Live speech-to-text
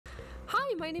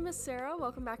Hi, my name is Sarah.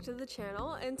 Welcome back to the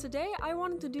channel, and today I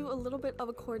wanted to do a little bit of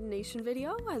a coordination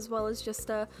video as well as just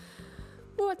a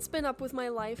what's been up with my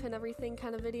life and everything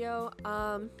kind of video.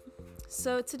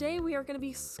 So today we are going to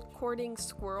be coordinating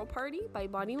Squirrel Party by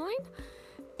Bodyline,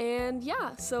 and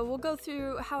yeah, so we'll go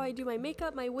through how I do my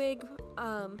makeup, my wig,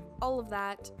 all of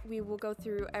that. We will go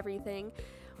through everything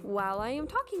while I am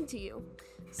talking to you.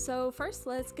 So first,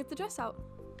 let's get the dress out.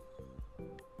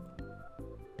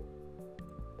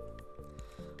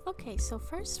 Okay, so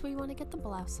first we want to get the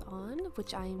blouse on,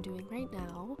 which I am doing right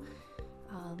now.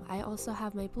 I also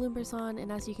have my bloomers on,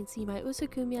 and as you can see, my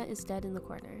Usukumiya is dead in the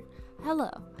corner. Hello!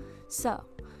 So,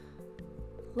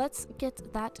 let's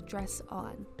get that dress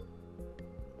on.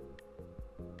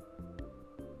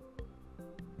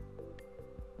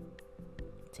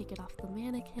 Take it off the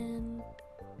mannequin.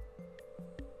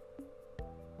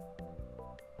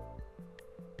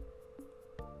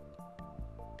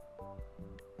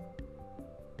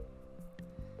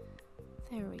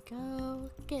 There we go,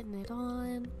 getting it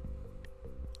on.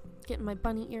 Getting my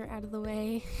bunny ear out of the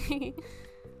way.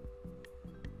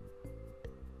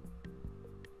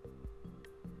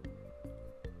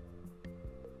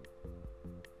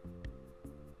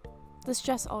 This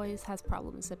dress always has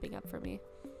problems zipping up for me.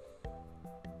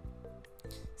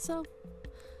 So,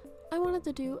 I wanted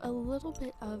to do a little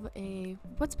bit of a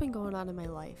what's been going on in my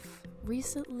life.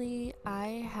 Recently,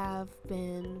 I have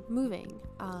been moving.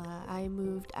 I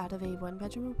moved out of a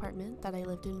one-bedroom apartment that I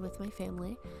lived in with my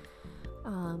family,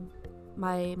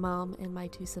 my mom and my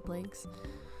two siblings.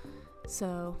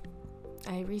 So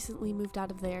I recently moved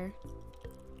out of there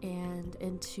and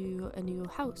into a new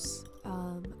house.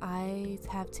 I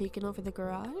have taken over the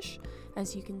garage,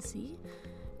 as you can see,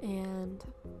 and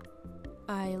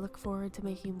I look forward to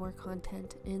making more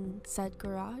content in said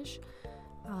garage.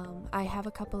 I have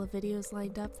a couple of videos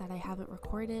lined up that I haven't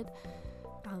recorded.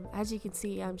 As you can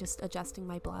see, I'm just adjusting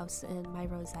my blouse and my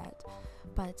rosette,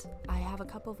 but I have a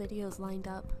couple videos lined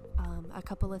up, a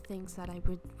couple of things that I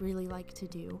would really like to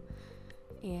do,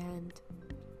 and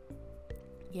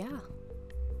yeah.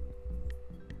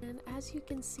 And as you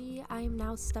can see, I am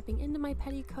now stepping into my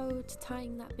petticoat,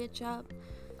 tying that bitch up,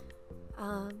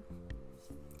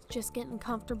 just getting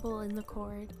comfortable in the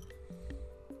cord.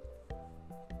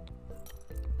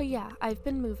 But yeah, I've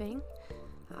been moving.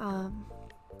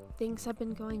 Things have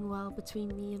been going well between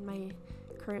me and my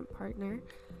current partner.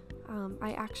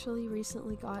 I actually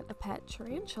recently got a pet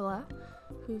tarantula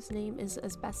whose name is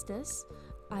Asbestos.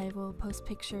 I will post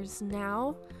pictures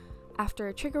now after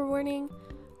a trigger warning.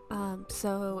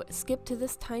 So skip to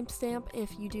this timestamp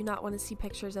if you do not want to see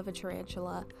pictures of a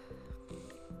tarantula.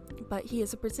 But he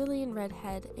is a Brazilian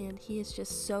redhead and he is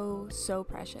just so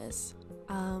precious.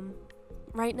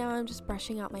 Right now I'm just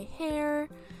brushing out my hair,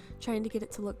 trying to get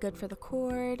it to look good for the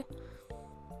cord.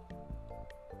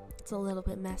 It's a little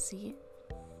bit messy.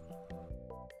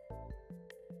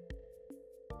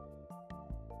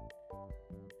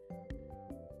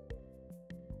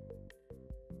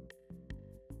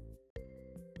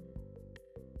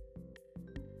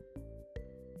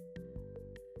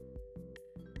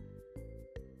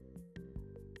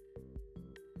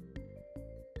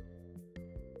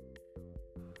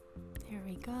 There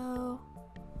we go.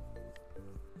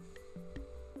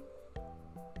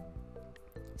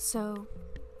 So,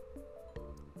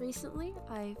 recently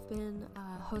I've been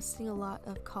hosting a lot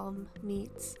of calm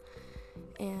meets,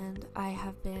 and I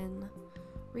have been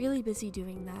really busy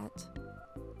doing that.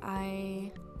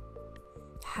 I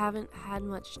haven't had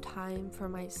much time for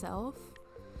myself.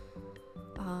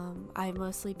 I've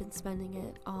mostly been spending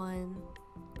it on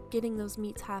getting those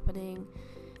meets happening,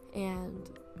 and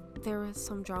there was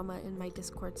some drama in my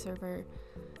Discord server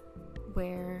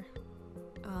where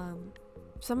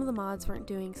some of the mods weren't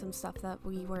doing some stuff that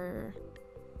we were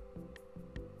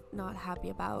not happy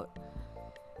about.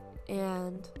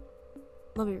 And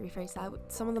let me rephrase that.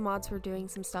 Some of the mods were doing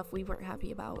some stuff we weren't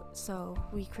happy about. So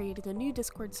we created a new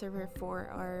Discord server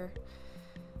for our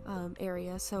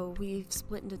area. So we've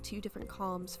split into two different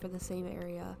calms for the same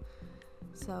area.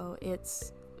 So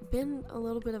it's been a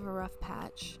little bit of a rough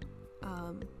patch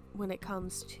when it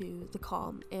comes to the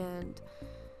calm and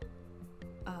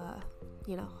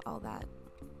you know, all that.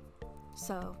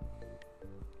 So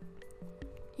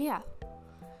yeah,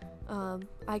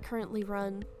 I currently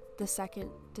run the second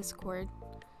Discord,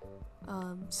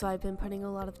 so I've been putting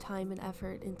a lot of time and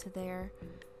effort into there,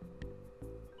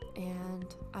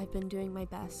 and I've been doing my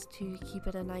best to keep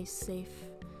it a nice, safe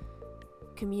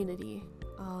community.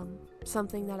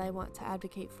 Something that I want to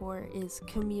advocate for is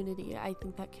community. I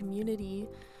think that community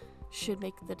should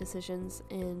make the decisions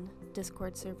in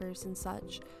Discord servers and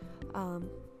such.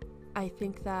 I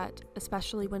think that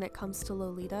especially when it comes to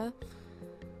Lolita,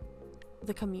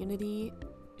 the community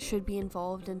should be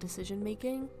involved in decision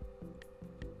making.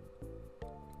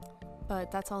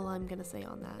 But that's all I'm gonna say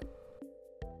on that.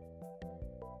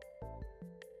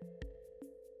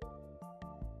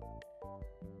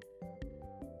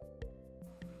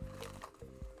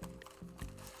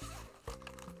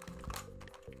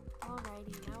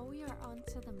 Alrighty, now we are on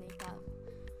to the makeup.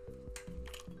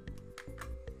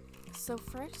 So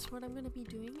first, what I'm going to be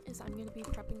doing is I'm going to be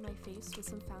prepping my face with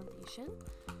some foundation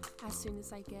as soon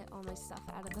as I get all my stuff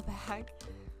out of the bag.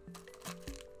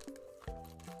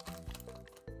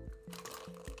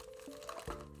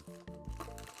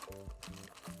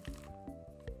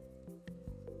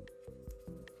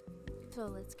 So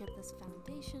let's get this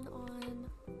foundation on.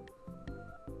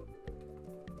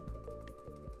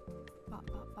 Bop,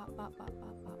 bop, bop, bop, bop,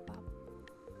 bop, bop, bop.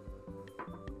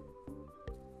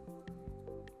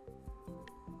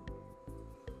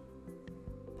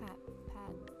 Pat,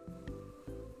 pat.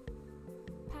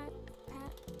 Pat,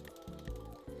 pat.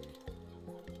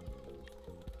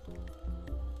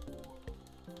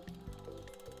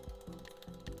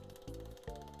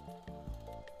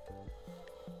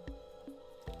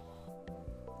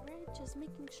 Alright, just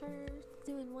making sure,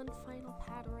 doing one final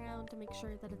pat around to make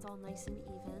sure that it's all nice and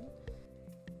even.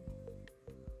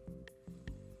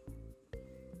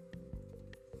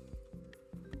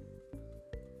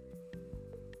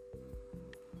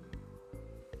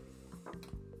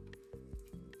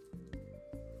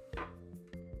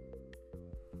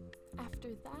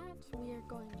 After that, we are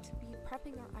going to be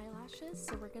prepping our eyelashes,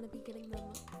 so we're going to be getting them,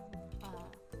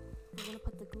 we're going to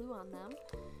put the glue on them,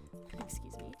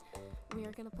 excuse me, we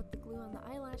are going to put the glue on the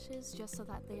eyelashes just so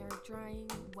that they are drying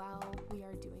while we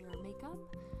are doing our makeup.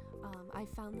 I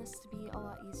found this to be a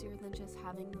lot easier than just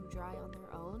having them dry on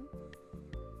their own.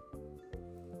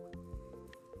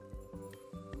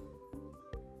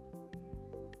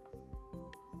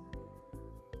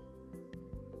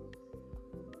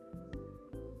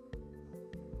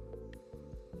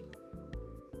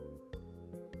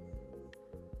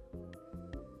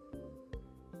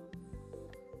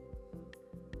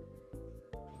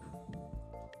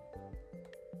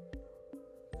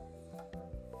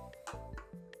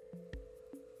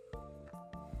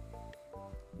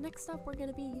 Next up, we're going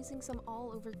to be using some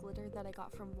all-over glitter that I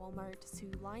got from Walmart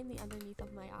to line the underneath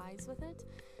of my eyes with it.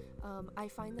 I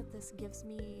find that this gives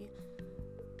me,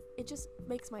 it just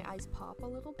makes my eyes pop a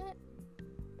little bit.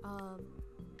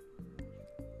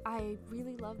 I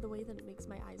really love the way that it makes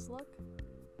my eyes look.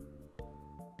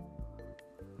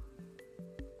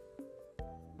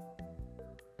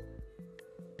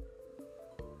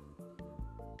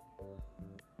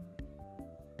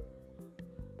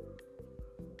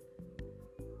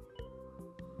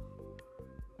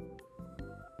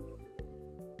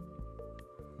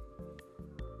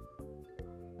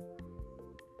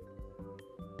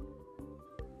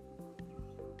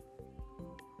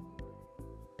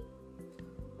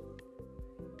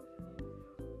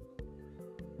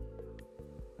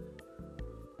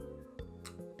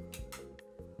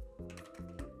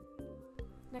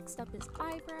 Next up is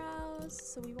eyebrows,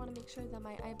 so we want to make sure that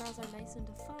my eyebrows are nice and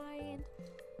defined.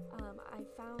 I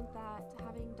found that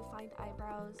having defined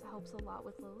eyebrows helps a lot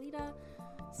with Lolita,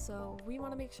 so we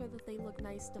want to make sure that they look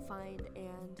nice, defined,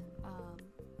 and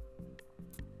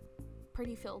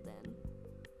pretty filled in.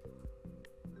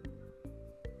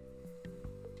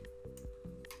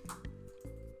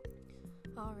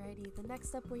 Alrighty, the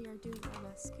next up we are doing our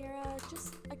mascara,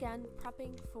 just again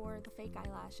prepping for the fake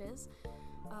eyelashes.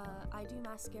 I do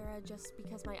mascara just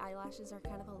because my eyelashes are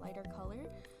kind of a lighter color.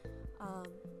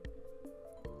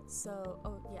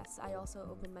 Oh yes, I also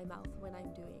open my mouth when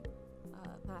I'm doing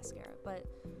mascara, but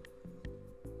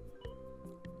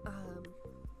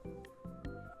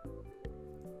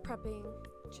prepping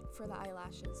for the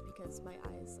eyelashes because my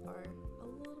eyes are a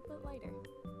little bit lighter.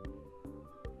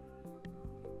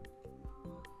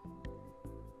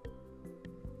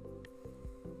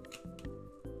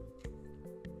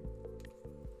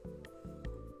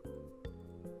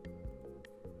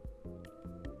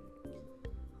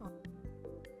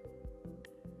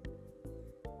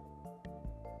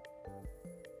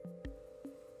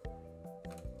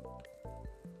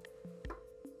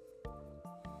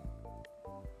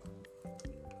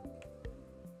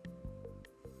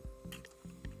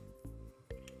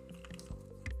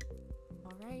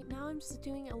 Alright, now I'm just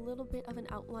doing a little bit of an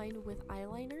outline with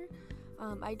eyeliner.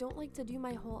 I don't like to do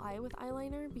my whole eye with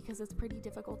eyeliner because it's pretty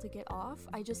difficult to get off.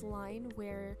 I just line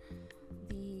where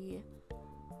the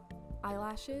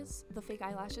eyelashes, the fake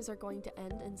eyelashes, are going to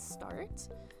end and start.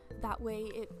 That way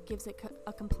it gives it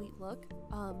a complete look.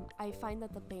 I find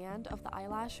that the band of the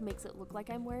eyelash makes it look like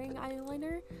I'm wearing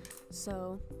eyeliner.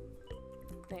 So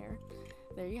there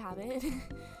you have it.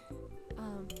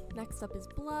 Next up is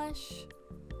blush.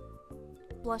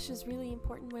 Blush is really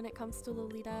important when it comes to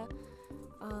Lolita.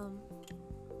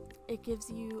 It gives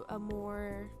you a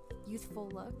more youthful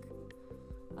look.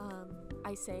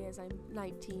 I say as I'm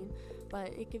 19, but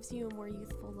it gives you a more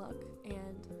youthful look,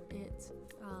 and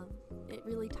it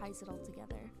really ties it all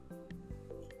together.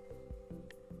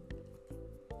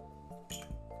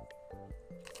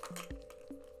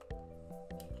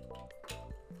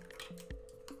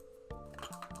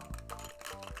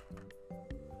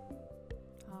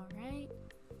 Alright,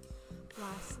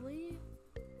 lastly,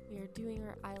 we are doing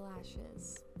our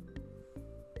eyelashes.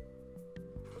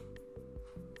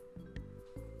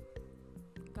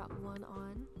 Got one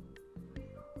on.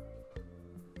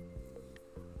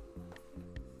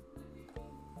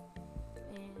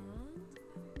 And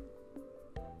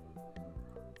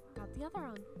got the other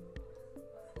on.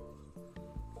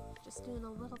 Just doing a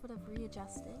little bit of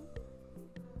readjusting.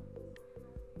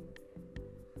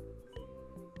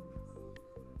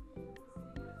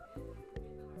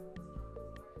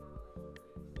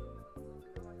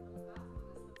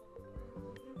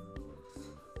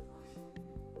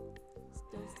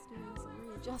 Just doing some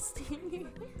readjusting.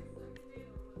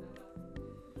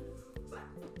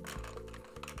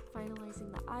 Finalizing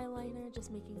the eyeliner,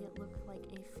 just making it look like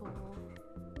a full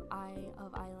eye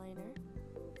of eyeliner.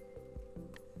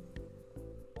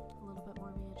 A little bit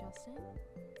more readjusting.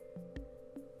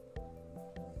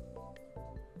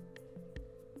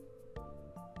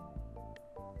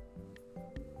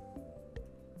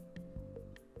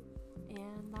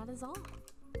 And that is all.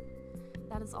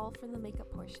 That is all for the makeup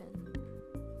portion.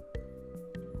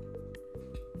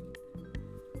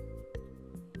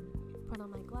 Put on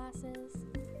my glasses,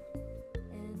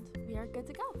 and we are good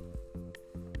to go.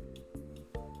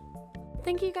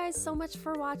 Thank you guys so much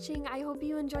for watching. I hope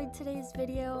you enjoyed today's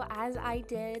video as I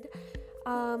did.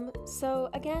 So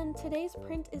again, today's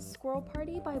print is Squirrel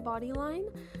Party by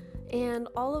Bodyline, and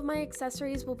all of my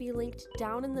accessories will be linked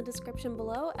down in the description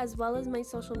below, as well as my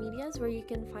social medias where you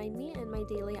can find me and my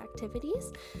daily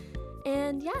activities.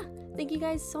 And yeah, thank you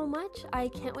guys so much. I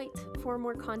can't wait for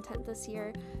more content this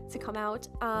year to come out.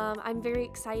 I'm very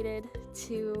excited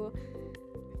to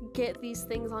get these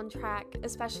things on track,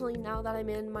 especially now that I'm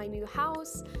in my new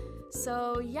house.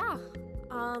 So yeah,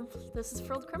 this is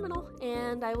Frilled Criminal,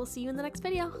 and I will see you in the next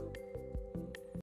video.